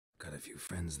few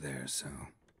friends there, so...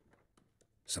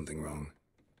 Something wrong?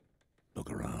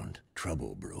 Look around.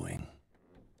 Trouble brewing.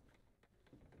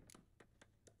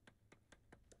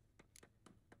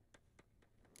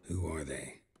 Who are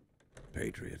they?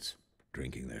 Patriots.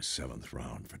 Drinking their 7th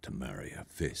round for Tamaria.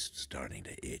 Fist starting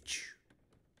to itch.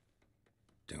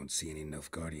 Don't see any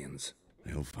Nilfgaardians.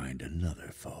 They'll find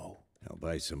another foe. I'll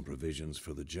buy some provisions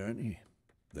for the journey.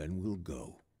 Then we'll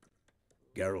go.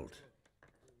 Geralt,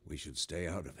 we should stay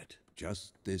out of it.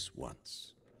 Just this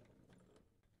once.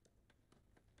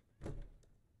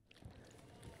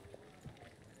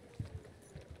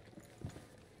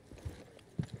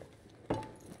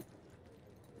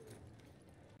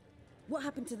 What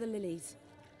happened to the lilies?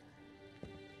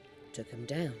 Took him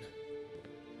down.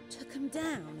 Took them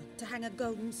down to hang a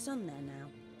golden sun there now.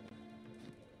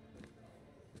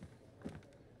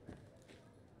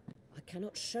 I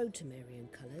cannot show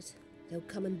Temerian colours. They'll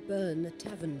come and burn the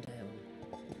tavern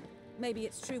down. Maybe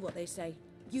it's true what they say.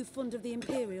 You fond of the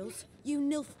Imperials? You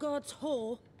Nilfgaard's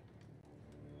whore?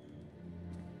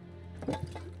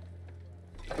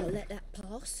 I'll let that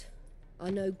pass. I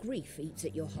know grief eats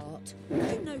at your heart.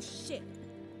 You know shit.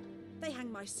 They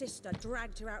hanged my sister,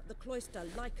 dragged her out the cloister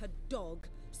like a dog.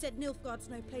 Said Nilfgaard's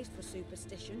no place for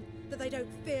superstition, that they don't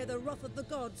fear the wrath of the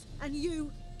gods. And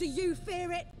you, do you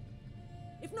fear it?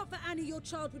 If not for Annie, your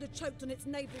child would have choked on its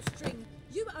navel string.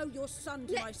 You owe your son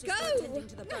to my sister attending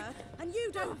to the birth, and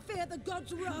you don't fear the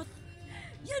gods' wrath.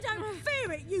 You don't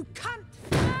fear it, you cunt!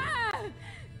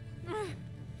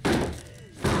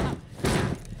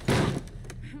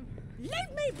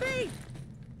 Leave me be!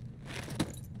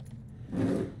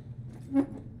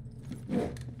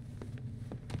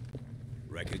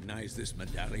 Recognize this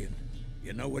medallion?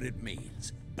 You know what it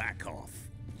means. Back off.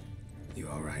 You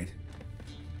all right?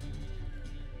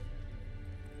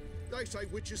 They say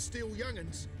witches steal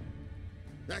young'uns.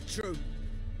 That true?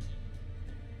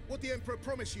 What the Emperor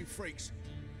promised you freaks?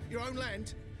 Your own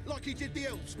land? Like he did the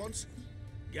elves once?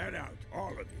 Get out,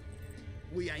 all of you.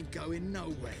 We ain't going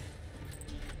nowhere.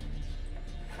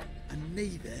 And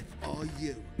neither are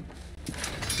you.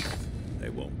 They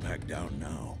won't back down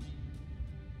now.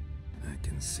 I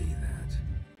can see that.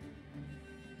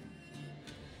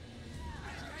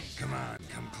 Come on,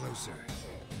 come closer.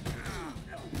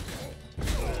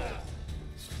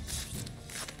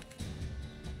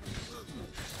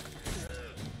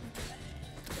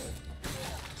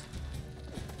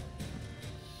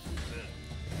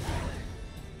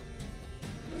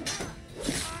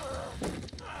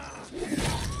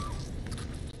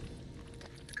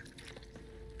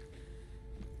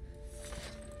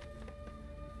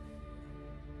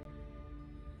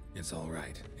 It's all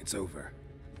right. It's over.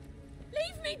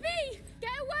 Leave me be!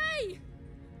 Get away!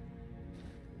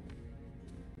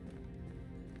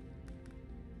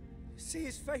 See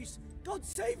his face! God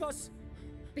save us!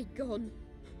 Be gone,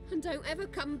 and don't ever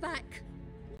come back.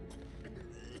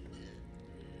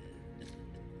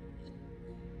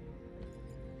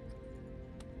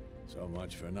 So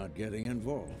much for not getting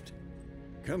involved.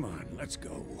 Come on, let's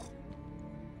go.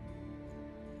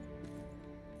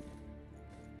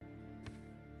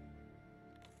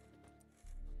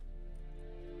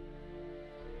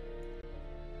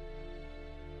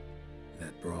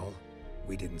 That brawl,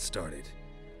 we didn't start it.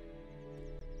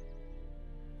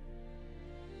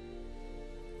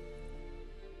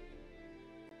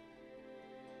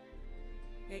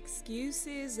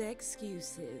 Excuses,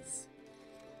 excuses.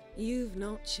 You've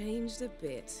not changed a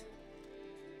bit.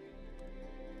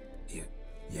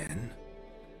 Yen?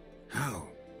 How?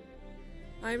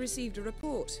 I received a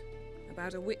report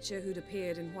about a witcher who'd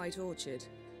appeared in White Orchard.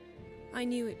 I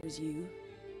knew it was you,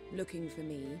 looking for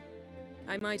me.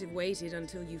 I might have waited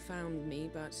until you found me,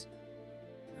 but...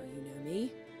 well, you know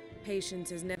me. Patience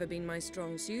has never been my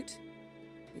strong suit.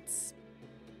 It's...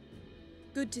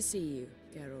 good to see you,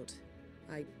 Geralt.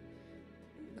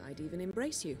 I'd even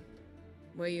embrace you.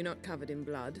 Were you not covered in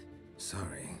blood?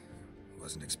 Sorry.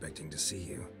 Wasn't expecting to see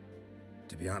you.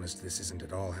 To be honest, this isn't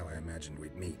at all how I imagined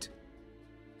we'd meet.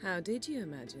 How did you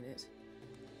imagine it?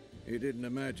 You didn't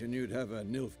imagine you'd have a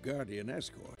Nilfgaardian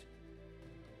escort.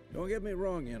 Don't get me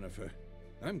wrong, Yennifer.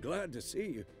 I'm glad to see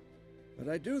you. But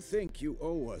I do think you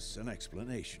owe us an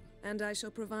explanation. And I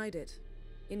shall provide it.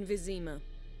 In Vizima.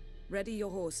 Ready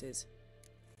your horses.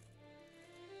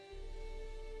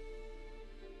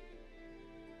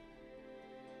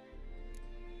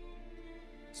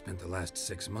 Spent the last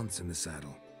 6 months in the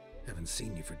saddle. Haven't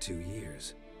seen you for 2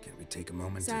 years. Can we take a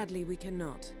moment Sadly, we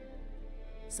cannot.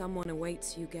 Someone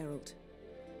awaits you, Geralt.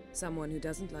 Someone who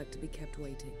doesn't like to be kept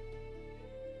waiting.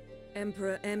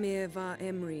 Emperor Emir var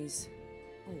Emrys,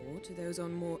 or to those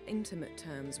on more intimate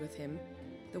terms with him,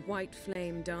 The white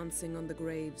flame dancing on the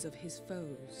graves of his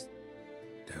foes.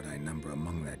 Doubt I number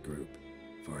among that group.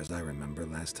 Far as I remember,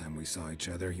 last time we saw each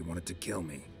other, he wanted to kill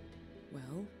me.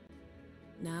 Well,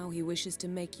 now he wishes to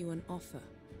make you an offer.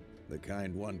 The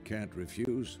kind one can't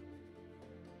refuse?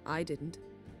 I didn't,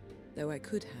 though I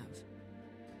could have.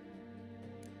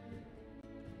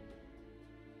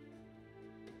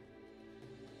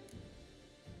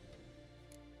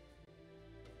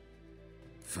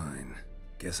 Fine.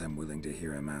 Guess I'm willing to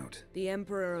hear him out. The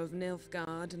Emperor of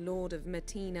Nilfgaard, Lord of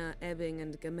Metina, Ebbing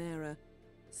and Gamera,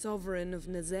 Sovereign of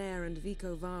Nazaire and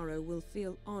Vicovaro will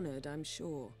feel honored, I'm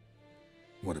sure.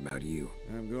 What about you?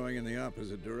 I'm going in the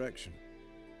opposite direction.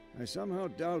 I somehow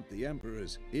doubt the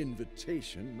Emperor's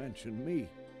invitation mentioned me.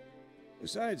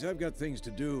 Besides, I've got things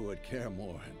to do at Kaer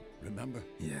Morhen, remember?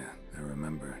 Yeah, I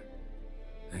remember.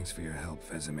 Thanks for your help,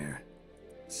 Vesemir.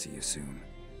 See you soon.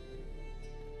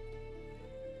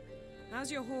 How's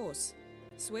your horse?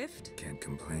 Swift? Can't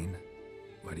complain.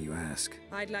 Why do you ask?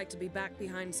 I'd like to be back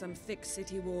behind some thick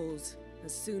city walls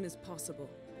as soon as possible.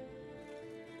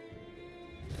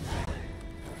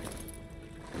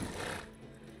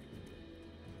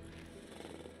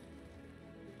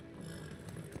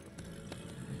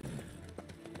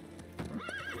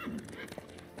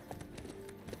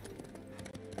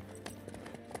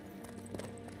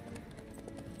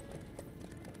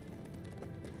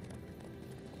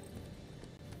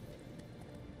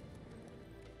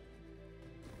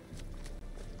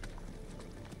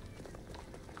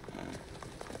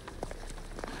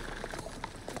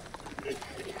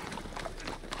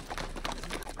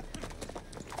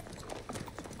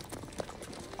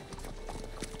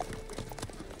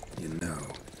 You know,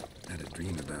 I had a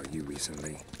dream about you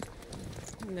recently.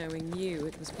 Knowing you,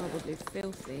 it was probably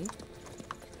filthy.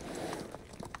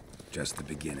 Just the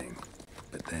beginning.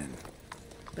 But then...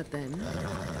 But then...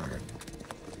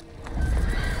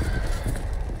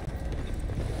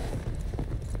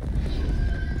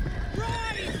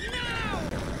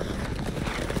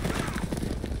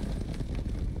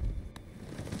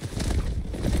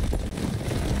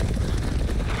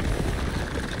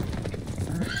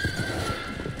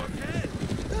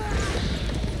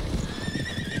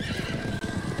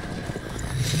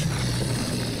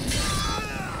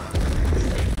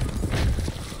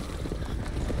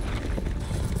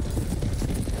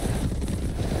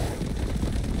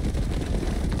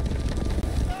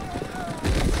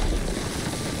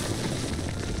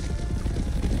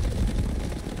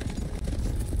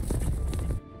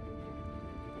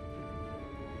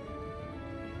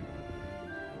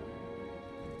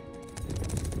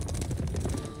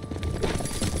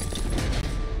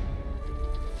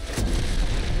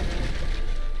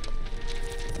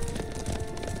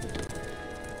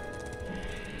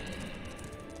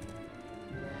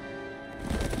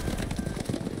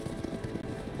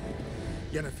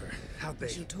 Yennifer, how'd they...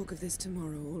 We shall talk of this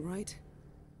tomorrow, all right?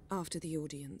 After the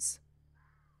audience.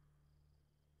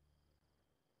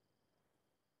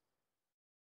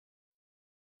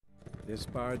 This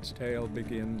bard's tale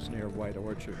begins near White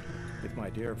Orchard, with my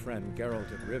dear friend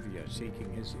Geralt of Rivia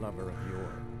seeking his lover of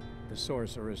yore, the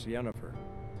sorceress Yennefer.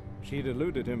 She'd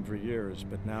eluded him for years,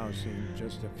 but now seemed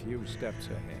just a few steps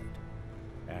ahead.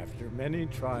 After many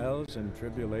trials and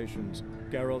tribulations,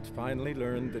 Geralt finally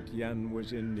learned that Yen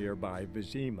was in nearby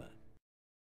Vizima.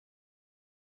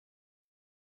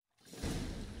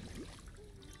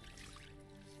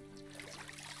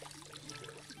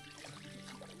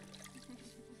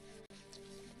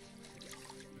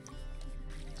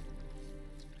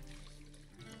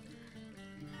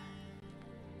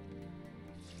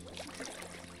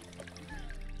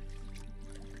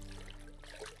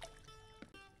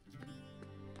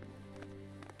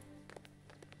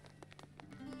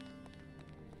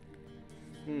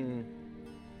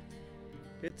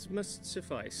 It must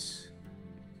suffice.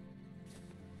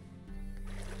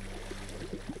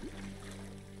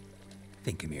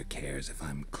 Thinkamir cares if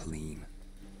I'm clean.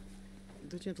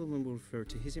 The gentleman will refer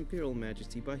to His Imperial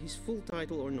Majesty by his full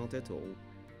title or not at all.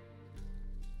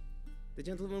 The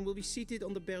gentleman will be seated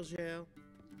on the bergère.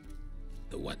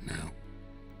 The what now?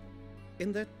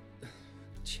 In that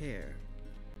chair.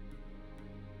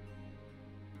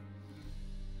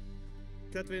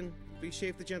 Cletwin, please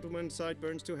shave the gentleman's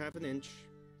sideburns to half an inch.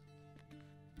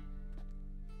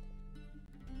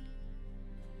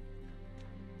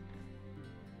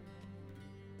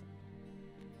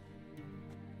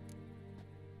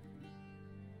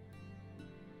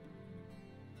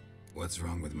 What's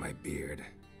wrong with my beard?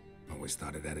 Always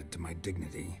thought it added to my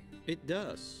dignity. It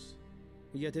does.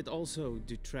 Yet it also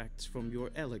detracts from your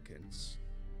elegance.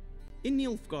 In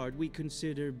Nilfgaard, we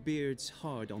consider beards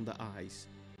hard on the eyes.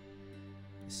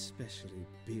 especially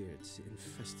beards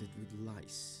infested with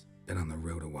lice. Been on the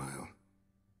road a while.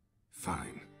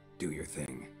 Fine, do your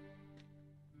thing.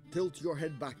 Tilt your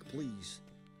head back, please,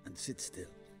 and sit still.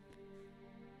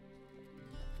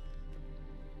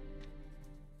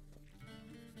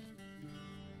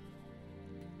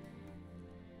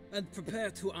 And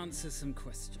prepare to answer some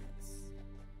questions.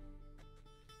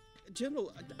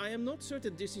 General, I am not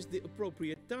certain this is the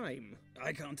appropriate time.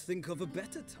 I can't think of a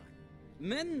better time.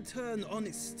 Men turn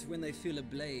honest when they feel a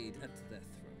blade at their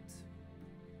throat.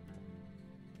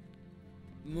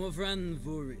 Morvran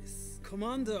Voris,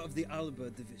 commander of the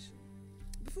Alba Division.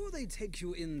 Before they take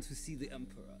you in to see the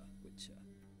Emperor, Witcher,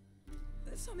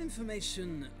 there's some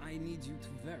information I need you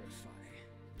to verify.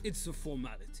 It's a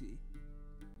formality,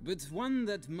 but one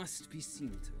that must be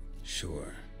seen to.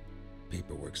 Sure.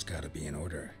 Paperwork's gotta be in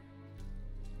order.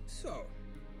 So,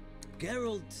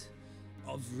 Geralt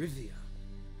of Rivia.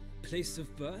 Place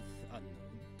of birth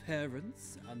unknown,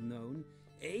 parents unknown,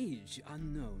 age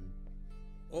unknown.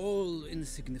 All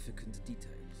insignificant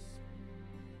details.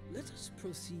 Let us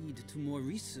proceed to more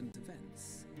recent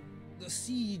events. The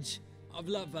siege of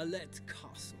La Valette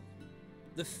Castle.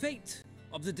 The fate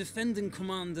of the defending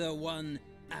commander, one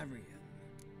Arian.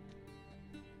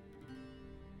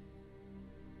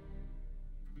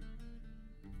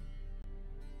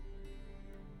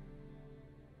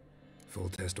 Full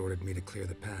Test ordered me to clear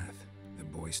the path. The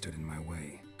boy stood in my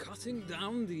way. Cutting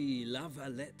down the La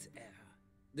Valette heir.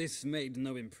 This made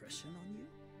no impression on you?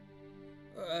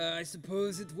 I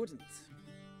suppose it wouldn't.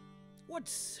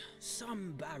 What's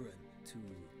some baron to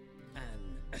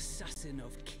an assassin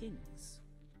of kings?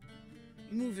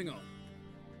 Moving on.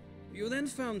 You then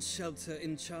found shelter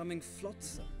in charming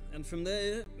Flotsam, and from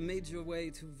there made your way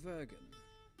to Vergen.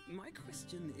 My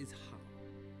question is how?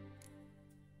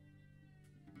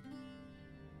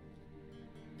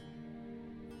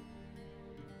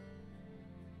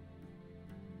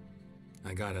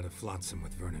 I got out of Flotsam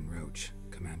with Vernon Roach,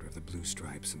 commander of the Blue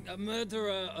Stripes, and... A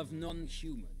murderer of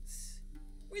non-humans.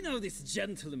 We know this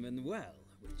gentleman well,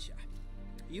 Witcher.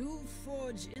 You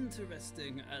forge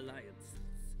interesting alliances.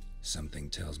 Something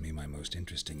tells me my most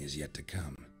interesting is yet to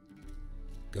come.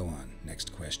 Go on,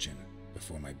 next question,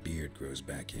 before my beard grows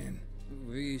back in.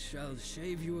 We shall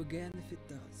shave you again if it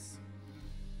does.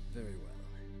 Very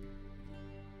well.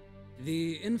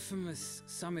 The infamous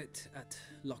summit at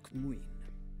Loch Muin.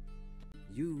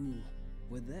 You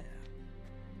were there,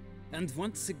 and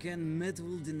once again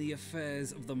meddled in the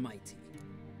affairs of the mighty.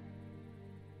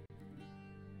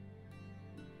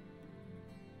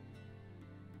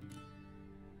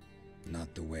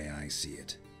 Not the way I see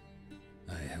it.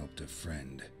 I helped a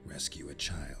friend rescue a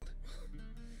child.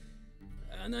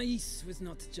 Anais was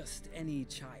not just any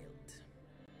child.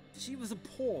 She was a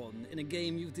pawn in a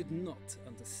game you did not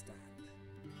understand.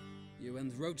 You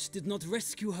and Roach did not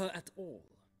rescue her at all.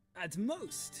 At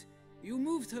most, you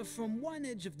moved her from one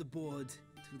edge of the board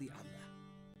to the other,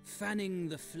 fanning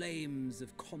the flames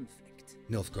of conflict.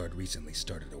 Nilfgaard recently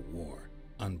started a war,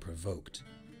 unprovoked.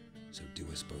 So do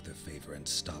us both a favor and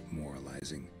stop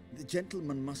moralizing. The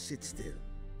gentleman must sit still.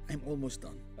 I'm almost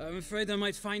done. I'm afraid I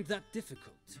might find that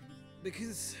difficult.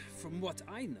 Because, from what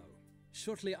I know,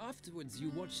 shortly afterwards you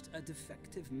watched a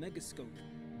defective megascope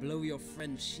blow your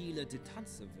friend Sheila de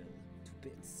Tanserville to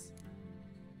bits.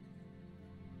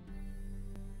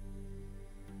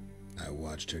 I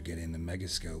watched her get in the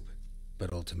megascope,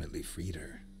 but ultimately freed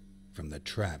her from the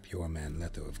trap your man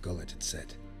Letho of Gullet had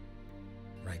set.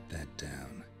 Write that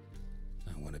down.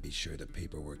 I want to be sure the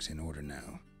paperwork's in order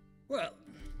now. Well,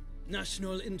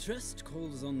 national interest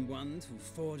calls on one to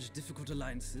forge difficult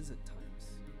alliances at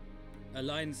times.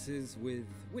 Alliances with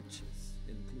witches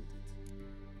included.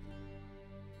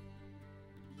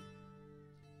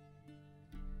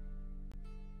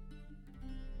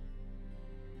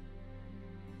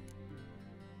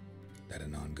 That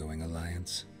an ongoing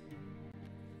alliance?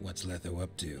 What's Letho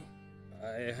up to?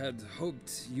 I had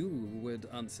hoped you would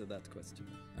answer that question.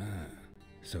 Ah,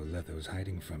 so Letho's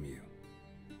hiding from you.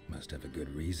 Must have a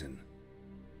good reason.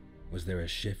 Was there a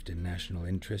shift in national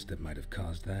interest that might have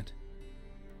caused that?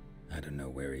 I don't know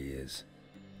where he is.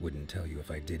 Wouldn't tell you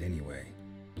if I did anyway.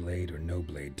 Blade or no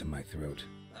blade to my throat.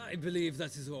 I believe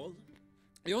that is all.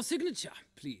 Your signature,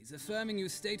 please, affirming you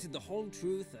stated the whole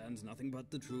truth and nothing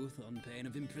but the truth on pain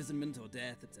of imprisonment or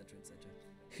death, etc., etc.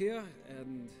 Here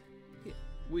and here.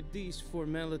 With these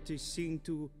formalities seen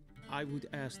to, I would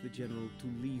ask the general to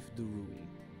leave the room.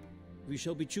 We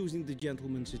shall be choosing the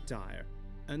gentleman's attire.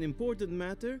 An important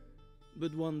matter,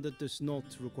 but one that does not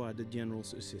require the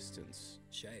general's assistance.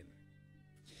 Shame.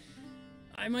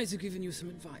 I might have given you some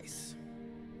advice.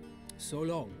 So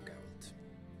long, Geralt.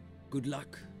 Good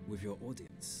luck with your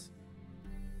audience.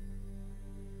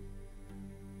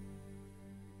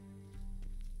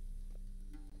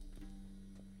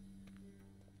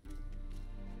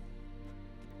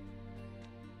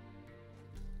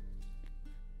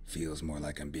 Feels more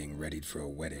like I'm being readied for a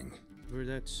wedding. Were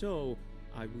that so,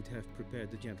 I would have prepared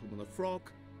the gentleman a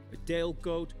frock, a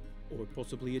tailcoat, or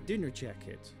possibly a dinner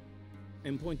jacket.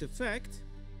 In point of fact,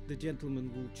 the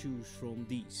gentleman will choose from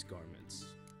these garments.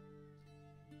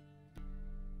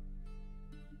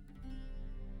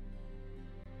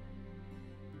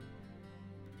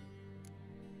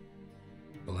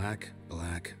 Black,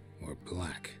 black, or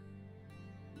black?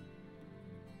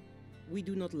 We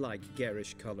do not like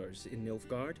garish colors in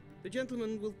Nilfgaard. The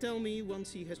gentleman will tell me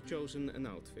once he has chosen an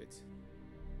outfit.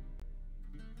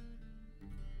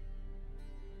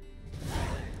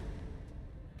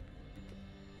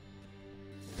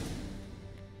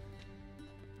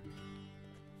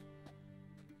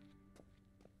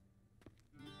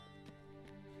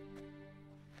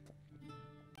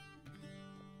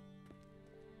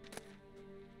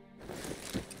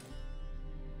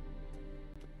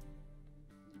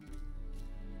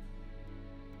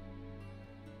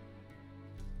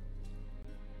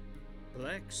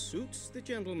 Black suits the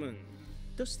gentleman.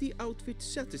 Does the outfit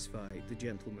satisfy the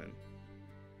gentleman?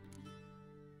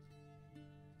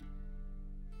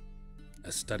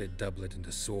 A studded doublet and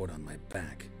a sword on my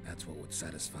back, that's what would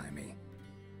satisfy me.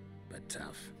 But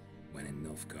tough, when in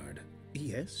Nilfgaard.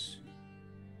 Yes.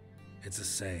 It's a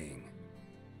saying.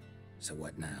 So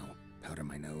what now? Powder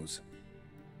my nose?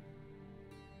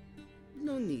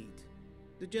 No need.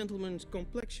 The gentleman's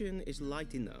complexion is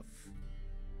light enough.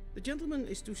 The gentleman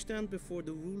is to stand before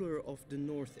the ruler of the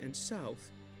North and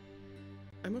South.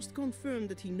 I must confirm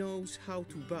that he knows how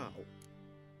to bow.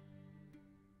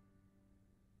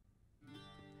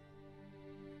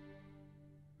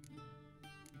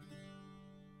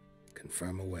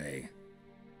 Confirm away.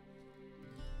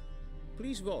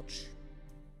 Please watch.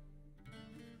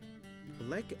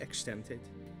 Leg extended,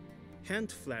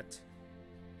 hand flat,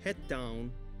 head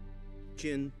down,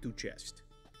 chin to chest.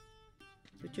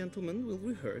 The gentleman will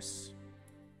rehearse.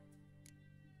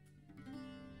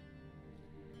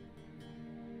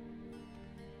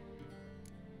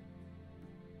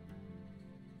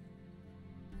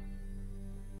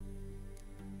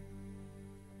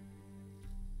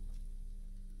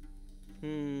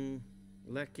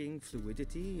 Lacking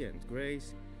fluidity and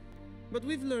grace. But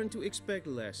we've learned to expect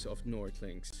less of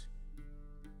Nordlings.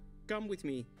 Come with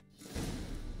me.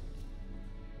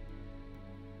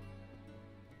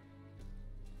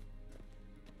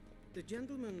 The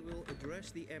gentleman will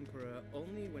address the Emperor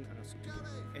only when asked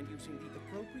to, and using the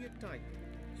appropriate type.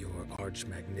 Your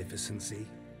arch-magnificency?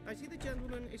 I see the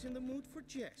gentleman is in the mood for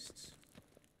jests.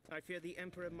 I fear the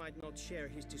Emperor might not share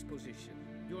his disposition.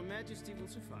 Your Majesty will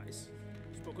suffice.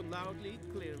 Spoken loudly,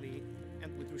 clearly,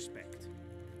 and with respect.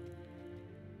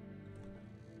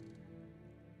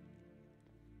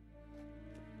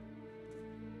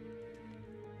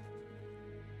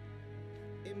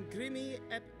 Im grimi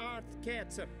eb art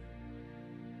ketzer.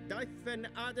 Dijfen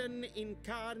aden in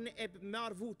karn eb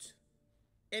marvoet.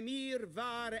 Emir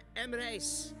var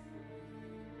emreis.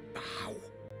 Bow.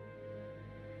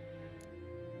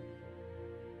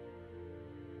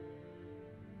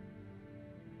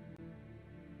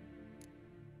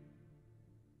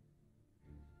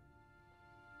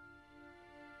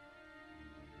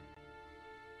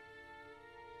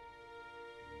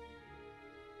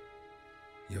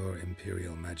 Your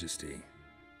Imperial Majesty.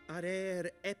 Arer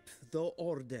ep the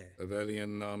orde.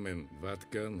 Weljen namen,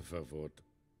 Vatkan favort.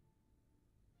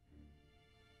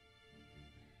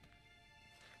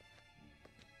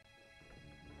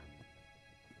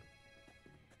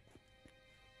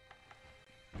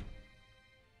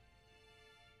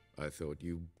 I thought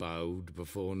you bowed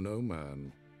before no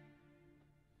man.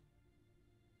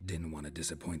 Didn't want to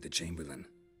disappoint the Chamberlain.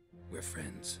 We're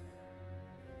friends.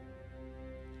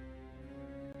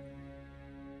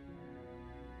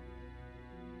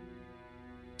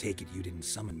 Take it you didn't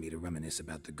summon me to reminisce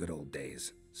about the good old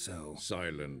days, so...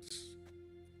 Silence.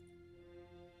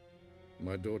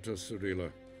 My daughter Cyrilla,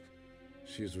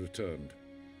 she's returned.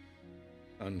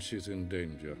 And she's in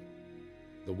danger.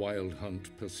 The Wild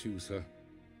Hunt pursues her.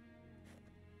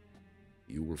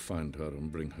 You will find her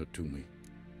and bring her to me.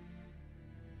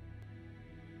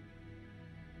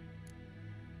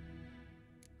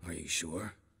 Are you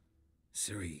sure?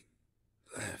 Ciri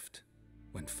left.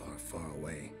 Went far, far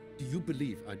away. Do you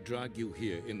believe I'd drag you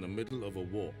here in the middle of a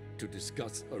war to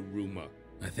discuss a rumor?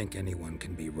 I think anyone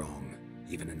can be wrong,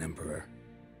 even an emperor.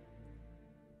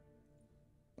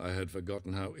 I had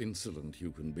forgotten how insolent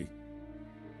you can be.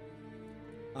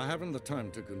 I haven't the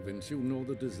time to convince you, nor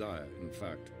the desire, in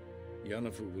fact.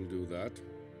 Yennefer will do that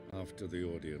after the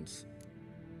audience.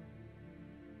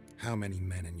 How many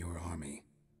men in your army?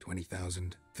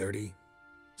 20,000? 30?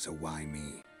 So why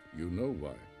me? You know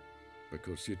why.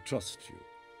 Because she trusts you.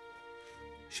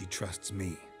 She trusts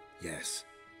me, yes.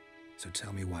 So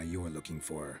tell me why you're looking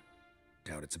for her.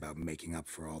 Doubt it's about making up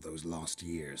for all those lost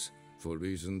years. For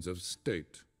reasons of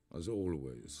state, as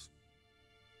always.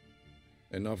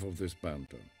 Enough of this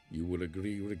banter. You will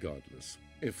agree regardless.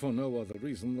 If for no other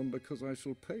reason than because I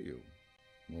shall pay you.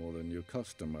 More than you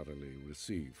customarily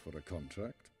receive for a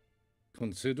contract.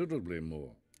 Considerably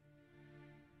more.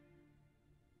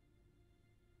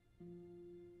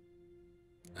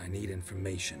 I need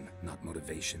information, not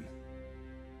motivation.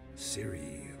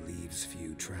 Ciri leaves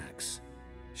few tracks.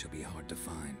 She'll be hard to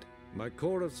find. My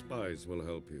corps of spies will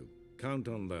help you. Count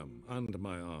on them, and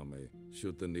my army,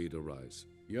 should the need arise.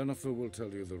 Yennefer will tell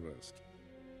you the rest.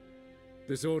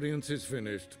 This audience is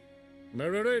finished.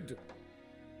 Mererid!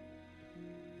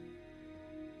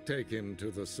 Take him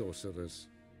to the sorceress.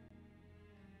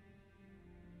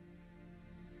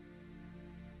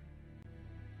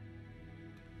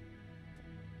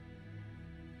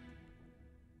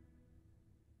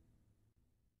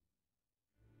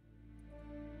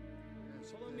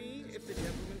 Follow me, if the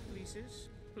gentleman pleases.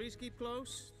 Please keep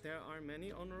close. There are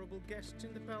many honorable guests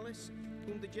in the palace,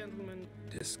 whom the gentleman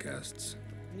Disgusts.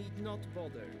 need not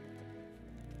bother.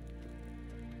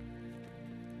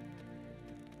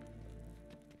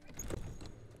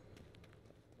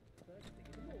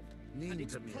 And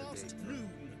it's past noon.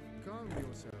 Calm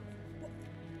yourself.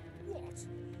 What?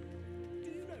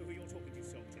 Do you know who you're talking to,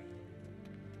 soldier?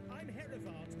 I'm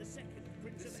Herivard II,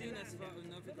 Prince of Elan.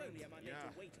 Not only am I made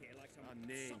to wait here like some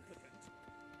supplicant.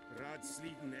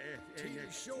 Raadsliden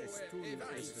Till sure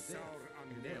is sour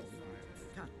anel.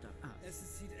 Es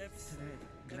sieht efter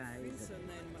gleider.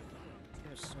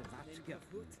 Så vacker.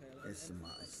 Es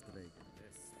maestrig.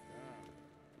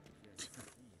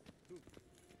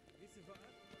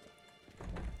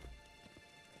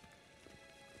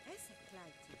 Esse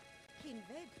kleiti. Kin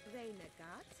ved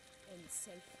renegat en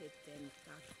selfie den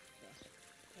garfe.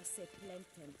 Esse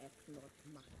plenten eknot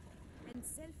makke. En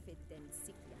selfie den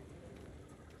sikja.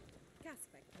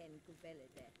 Kasper ken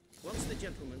guvelede. Once the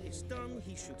gentleman is done,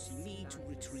 he should see me to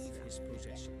retrieve his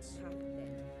possessions.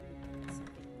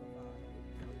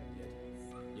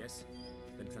 Yes?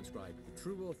 Then transcribe.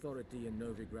 True authority in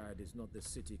Novigrad is not the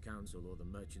city council or the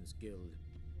merchants' guild,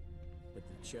 but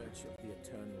the Church of the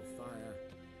Eternal Fire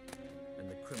and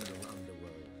the criminal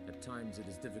underworld. At times it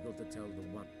is difficult to tell the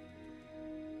one.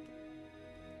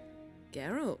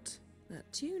 Geralt,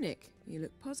 that tunic. You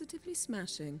look positively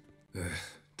smashing. Ugh,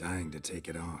 dying to take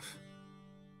it off.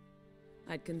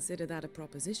 I'd consider that a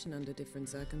proposition under different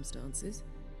circumstances.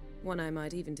 One I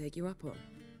might even take you up on.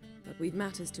 But we've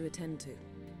matters to attend to.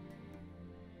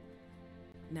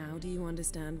 Now do you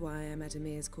understand why I'm at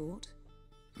Emir's court?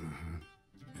 Mm-hmm.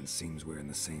 And seems we're in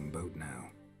the same boat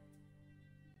now.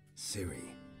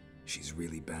 Ciri, she's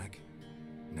really back?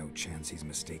 No chance he's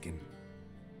mistaken?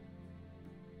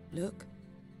 Look,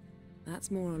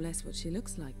 that's more or less what she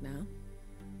looks like now.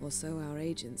 Or so our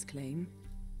agents claim.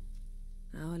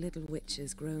 Our little witch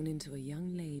has grown into a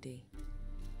young lady.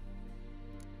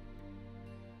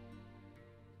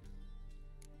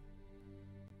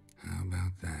 How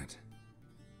about that?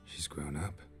 She's grown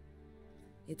up?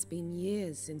 It's been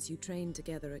years since you trained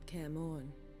together at Kaer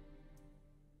Morhen.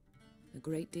 A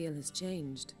great deal has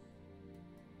changed.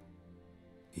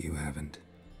 You haven't.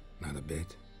 Not a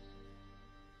bit.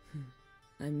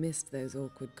 I missed those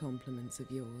awkward compliments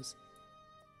of yours.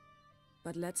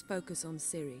 But let's focus on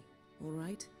Ciri, all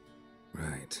right?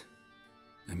 Right.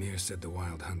 Emir said the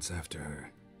Wild Hunt's after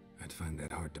her. I'd find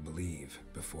that hard to believe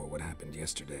before what happened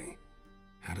yesterday.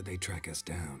 How did they track us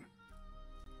down?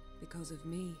 Because of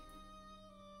me.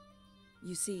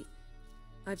 You see,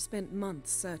 I've spent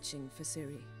months searching for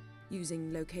Ciri,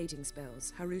 using locating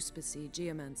spells, haruspicy,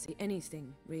 geomancy,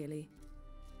 anything, really.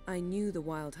 I knew the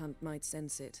Wild Hunt might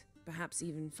sense it, perhaps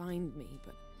even find me,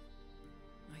 but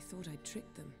I thought I'd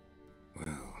tricked them.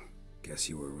 Well, guess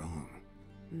you were wrong.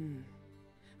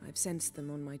 I've sensed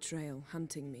them on my trail,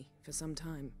 hunting me, for some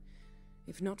time.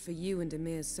 If not for you and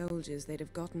Emir's soldiers, they'd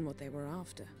have gotten what they were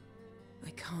after. I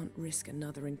can't risk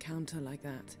another encounter like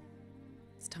that.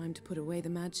 It's time to put away the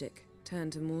magic,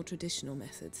 turn to more traditional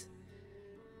methods.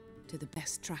 To the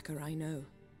best tracker I know.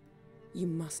 You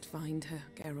must find her,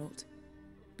 Geralt.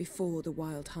 Before the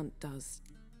Wild Hunt does.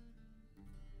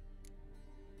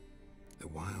 The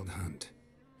Wild Hunt?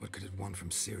 What could it want from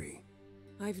Ciri?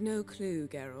 I've no clue,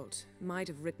 Geralt. Might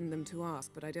have written them to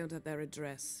ask, but I don't have their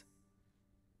address.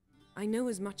 I know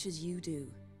as much as you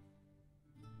do.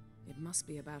 It must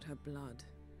be about her blood.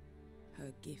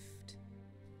 Her gift.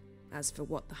 As for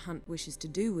what the Hunt wishes to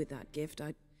do with that gift,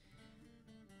 I'd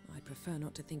prefer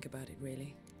not to think about it,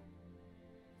 really.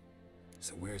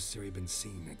 So where's Ciri been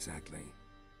seen, exactly?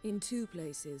 In 2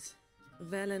 places.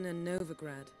 Velen and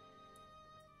Novigrad.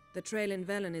 The trail in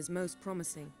Velen is most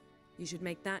promising. You should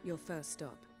make that your first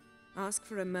stop. Ask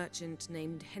for a merchant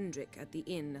named Hendrik at the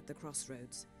inn at the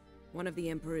crossroads. One of the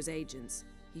Emperor's agents.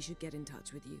 He should get in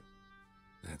touch with you.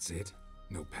 That's it?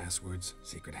 No passwords,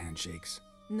 secret handshakes?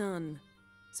 None.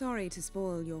 Sorry to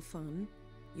spoil your fun,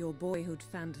 your boyhood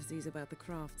fantasies about the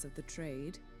crafts of the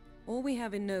trade. All we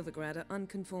have in Novigrad are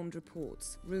unconfirmed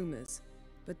reports, rumors,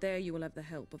 but there you will have the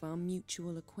help of our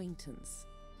mutual acquaintance.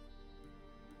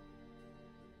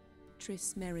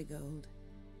 Triss Merigold.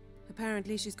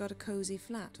 Apparently she's got a cozy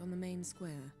flat on the main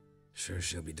square. Sure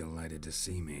she'll be delighted to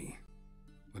see me.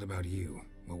 What about you?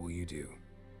 What will you do?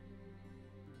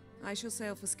 I shall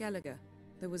sail for Skellige.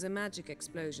 There was a magic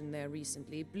explosion there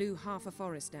recently, blew half a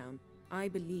forest down. I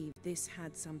believe this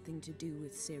had something to do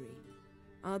with Ciri.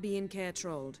 I'll be in Caer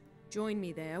Trold. Join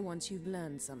me there once you've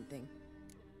learned something.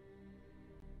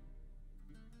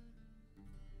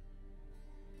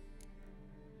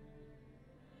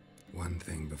 One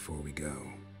thing before we go.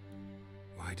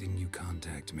 Why didn't you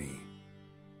contact me?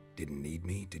 Didn't need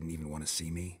me? Didn't even want to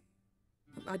see me?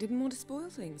 I didn't want to spoil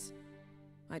things.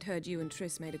 I'd heard you and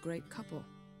Triss made a great couple.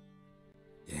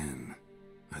 Yen,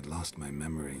 I'd lost my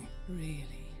memory.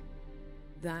 Really?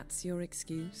 That's your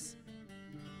excuse?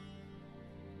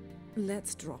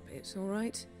 Let's drop it, all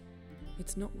right?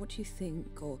 It's not what you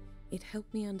think, or it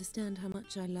helped me understand how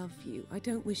much I love you. I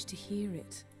don't wish to hear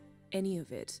it. Any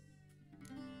of it.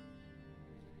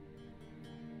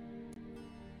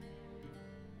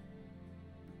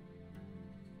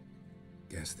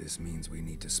 Guess this means we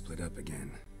need to split up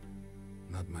again.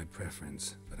 Not my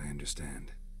preference, but I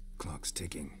understand. Clock's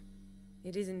ticking.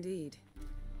 It is indeed.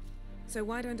 So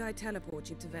why don't I teleport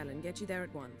you to Velen, get you there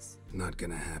at once? Not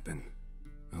gonna happen.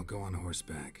 I'll go on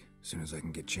horseback, as soon as I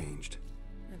can get changed.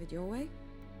 Have it your way?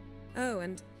 Oh,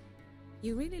 and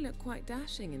you really look quite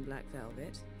dashing in black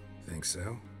velvet. Think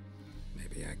so?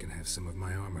 Maybe I can have some of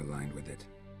my armor lined with it.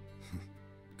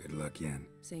 Good luck, Yen.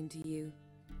 Same to you.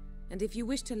 And if you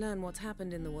wish to learn what's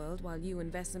happened in the world while you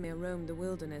and Vesemir roamed the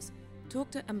wilderness,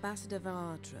 talk to Ambassador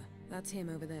Varatra. That's him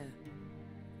over there.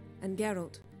 And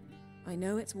Geralt, I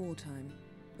know it's wartime,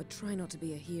 but try not to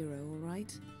be a hero, all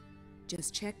right?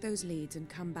 Just check those leads and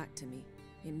come back to me,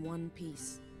 in one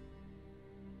piece.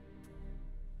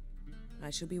 I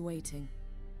shall be waiting.